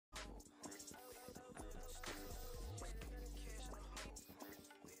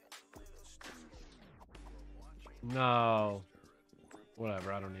No.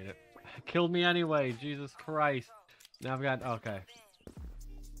 Whatever, I don't need it. Killed me anyway, Jesus Christ. Now I've got... Okay.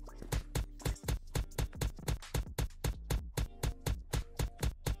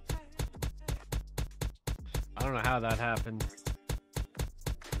 I don't know how that happened.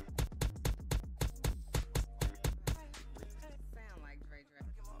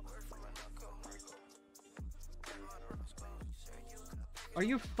 Are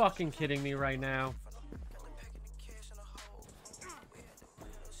you fucking kidding me right now?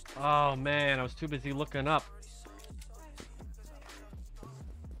 Oh man, I was too busy looking up.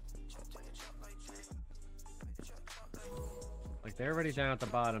 Like, they're already down at the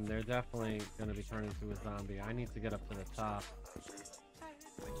bottom. They're definitely gonna be turned into a zombie. I need to get up to the top.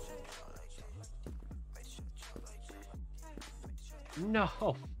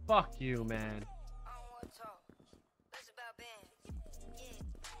 No, fuck you, man.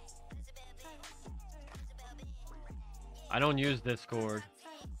 I don't use Discord.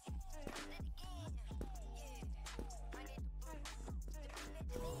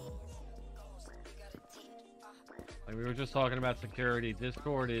 Like, we were just talking about security.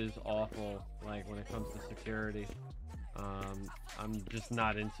 Discord is awful, like, when it comes to security. I'm just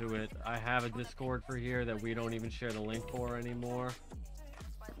not into it. I have a Discord for here that we don't even share the link for anymore.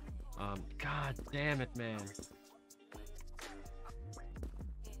 God damn it, man.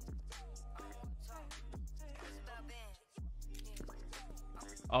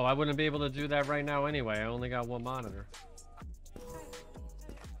 Oh, I wouldn't be able to do that right now anyway. I only got one monitor.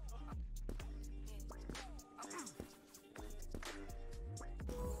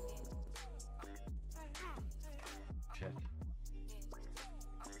 Shit.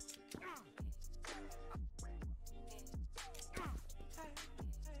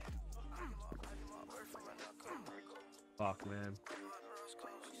 Fuck, man.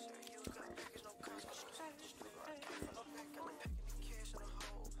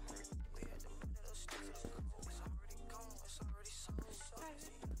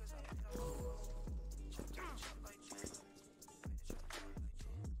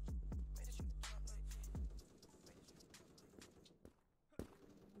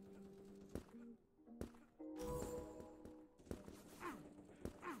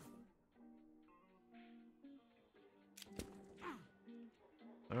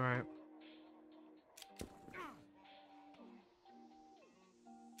 All right.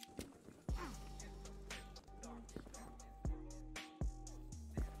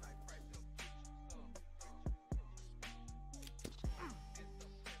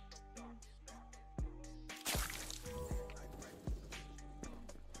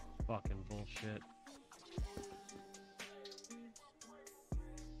 Fucking bullshit.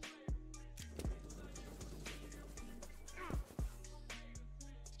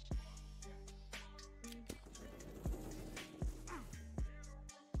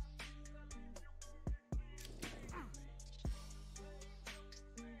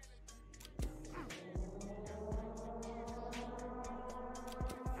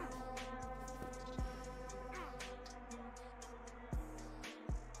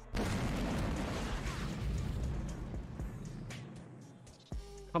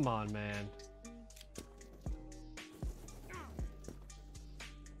 Come on, man.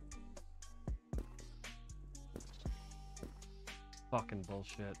 Fucking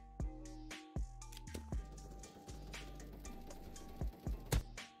bullshit.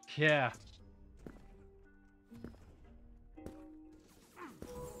 Yeah.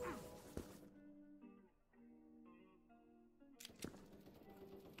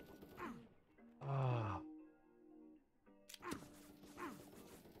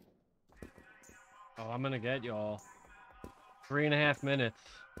 Oh, I'm gonna get y'all. 3.5 minutes.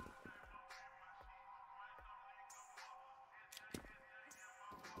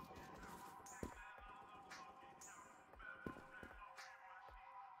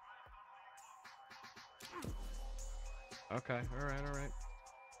 Okay, alright, alright.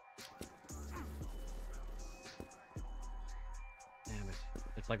 Damn it.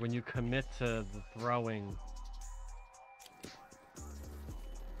 It's like when you commit to the throwing.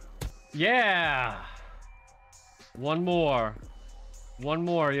 Yeah! One more. One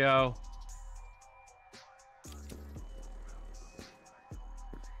more, yo.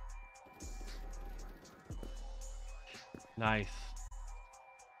 Nice.